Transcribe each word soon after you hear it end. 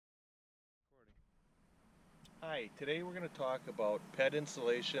Hi, today we're going to talk about PED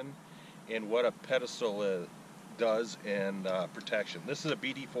installation and what a pedestal does in protection. This is a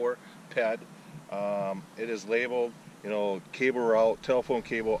BD4 PED. It is labeled, cable route, telephone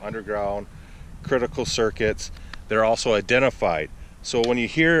cable, underground, critical circuits. They're also identified. So when you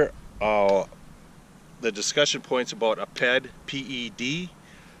hear the discussion points about a PED, PED,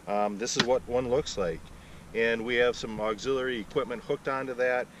 this is what one looks like. And we have some auxiliary equipment hooked onto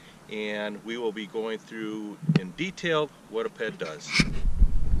that, and we will be going through in detail what a PED does.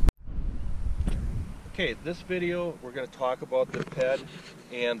 Okay, this video we're going to talk about the PED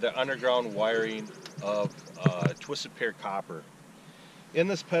and the underground wiring of twisted pair copper. In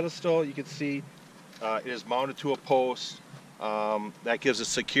this pedestal, you can see it is mounted to a post. That gives it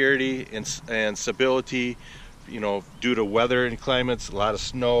security and stability, due to weather and climates, a lot of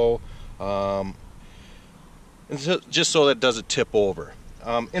snow, and just so that it doesn't tip over.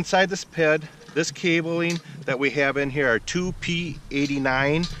 Inside this PED, this cabling that we have in here are two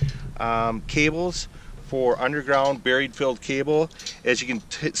P89 cables for underground buried filled cable. As you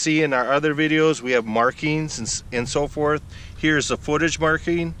can see in our other videos, we have markings and so forth. Here's the footage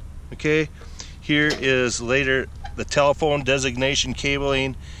marking. Okay, here is later the telephone designation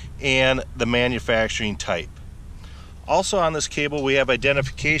cabling and the manufacturing type. Also on this cable we have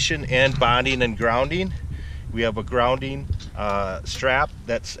identification and bonding and grounding. We have a grounding strap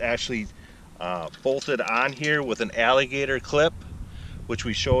that's actually bolted on here with an alligator clip, which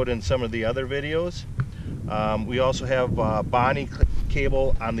we showed in some of the other videos. We also have bonding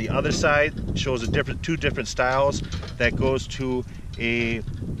cable on the other side. It shows two different styles that goes to a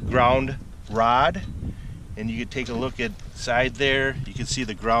ground rod. And you can take a look at side there. You can see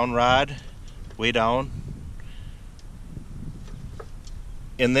the ground rod way down.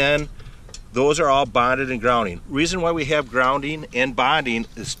 And then those are all bonded and grounding. Reason why we have grounding and bonding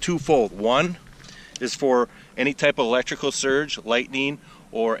is twofold. One is for any type of electrical surge, lightning,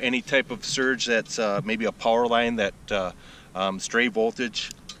 or any type of surge that's maybe a power line that stray voltage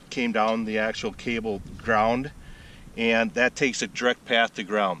came down the actual cable ground, and that takes a direct path to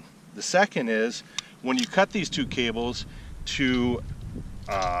ground. The second is when you cut these two cables to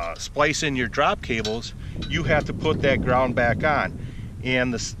splice in your drop cables, you have to put that ground back on.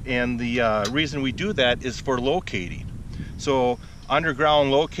 And the reason we do that is for locating. So underground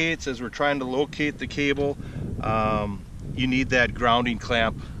locates, as we're trying to locate the cable, you need that grounding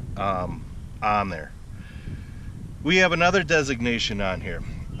clamp on there. We have another designation on here,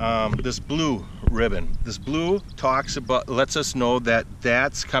 this blue ribbon. This blue lets us know that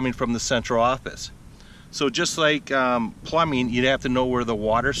that's coming from the central office. So just like plumbing, you'd have to know where the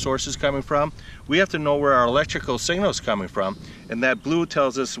water source is coming from. We have to know where our electrical signal is coming from. And that blue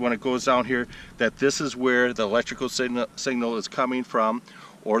tells us when it goes down here that this is where the electrical signal is coming from,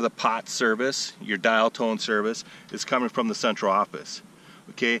 or the pot service, your dial tone service, is coming from the central office.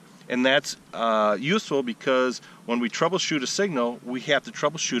 Okay, and that's useful because when we troubleshoot a signal, we have to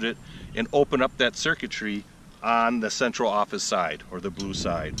troubleshoot it and open up that circuitry on the central office side, or the blue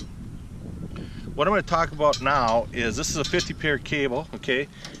side. What I'm going to talk about now is this is a 50 pair cable. Okay,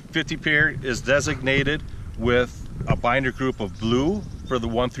 50 pair is designated with a binder group of blue for the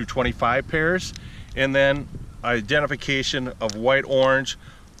 1 through 25 pairs, and then identification of white orange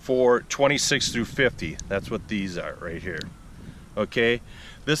for 26 through 50. That's what these are right here. Okay,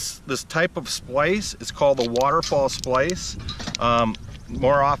 this type of splice is called a waterfall splice.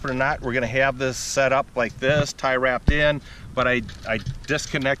 More often than not, we're going to have this set up like this, tie wrapped in, but I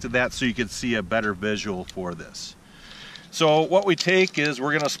disconnected that so you could see a better visual for this. So what we take is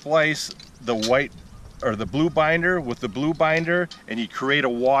we're going to splice the white or the blue binder with the blue binder, and you create a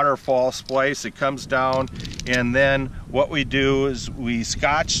waterfall splice. It comes down, and then what we do is we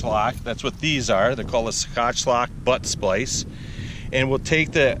scotch lock. That's what these are. They're called a scotch lock butt splice. And we'll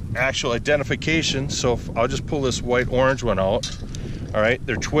take the actual identification. So I'll just pull this white orange one out. All right,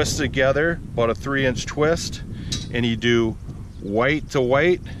 they're twisted together, about a 3-inch twist, and you do white to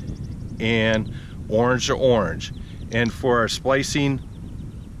white and orange to orange. And for our splicing,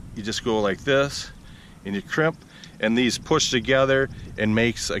 you just go like this, and you crimp, and these push together and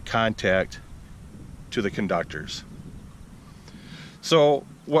makes a contact to the conductors. So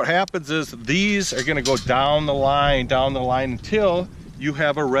what happens is these are going to go down the line until you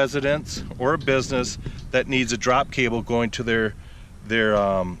have a residence or a business that needs a drop cable going to their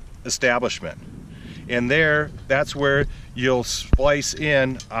establishment. And that's where you'll splice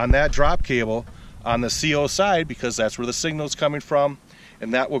in on that drop cable on the CO side, because that's where the signal is coming from,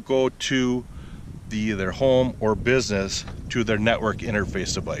 and that will go to their home or business to their network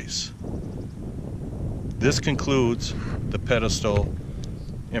interface device. This concludes the pedestal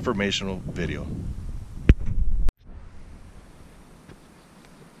informational video.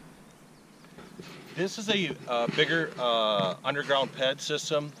 This is a bigger underground PED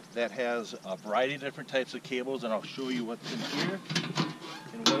system that has a variety of different types of cables, and I'll show you what's in here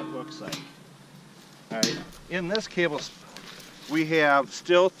and what it looks like. All right. In this cable, we have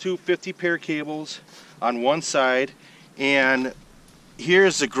still two 50-pair cables on one side, and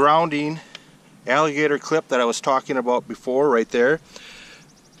here's the grounding alligator clip that I was talking about before right there.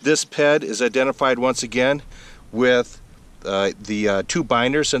 This PED is identified once again with the two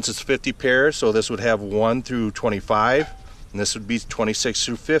binders, since it's 50 pairs, so this would have 1 through 25 and this would be 26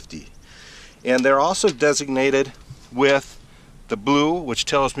 through 50. And they're also designated with the blue, which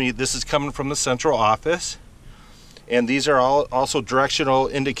tells me this is coming from the central office, and these are all also directional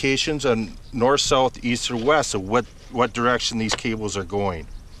indications on north, south, east, or west of what direction these cables are going.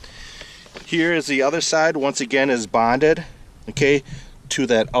 Here is the other side, once again is bonded, okay, to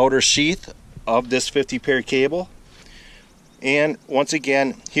that outer sheath of this 50 pair cable. And once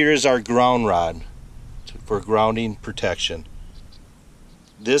again, here is our ground rod for grounding protection.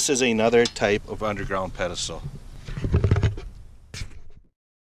 This is another type of underground pedestal.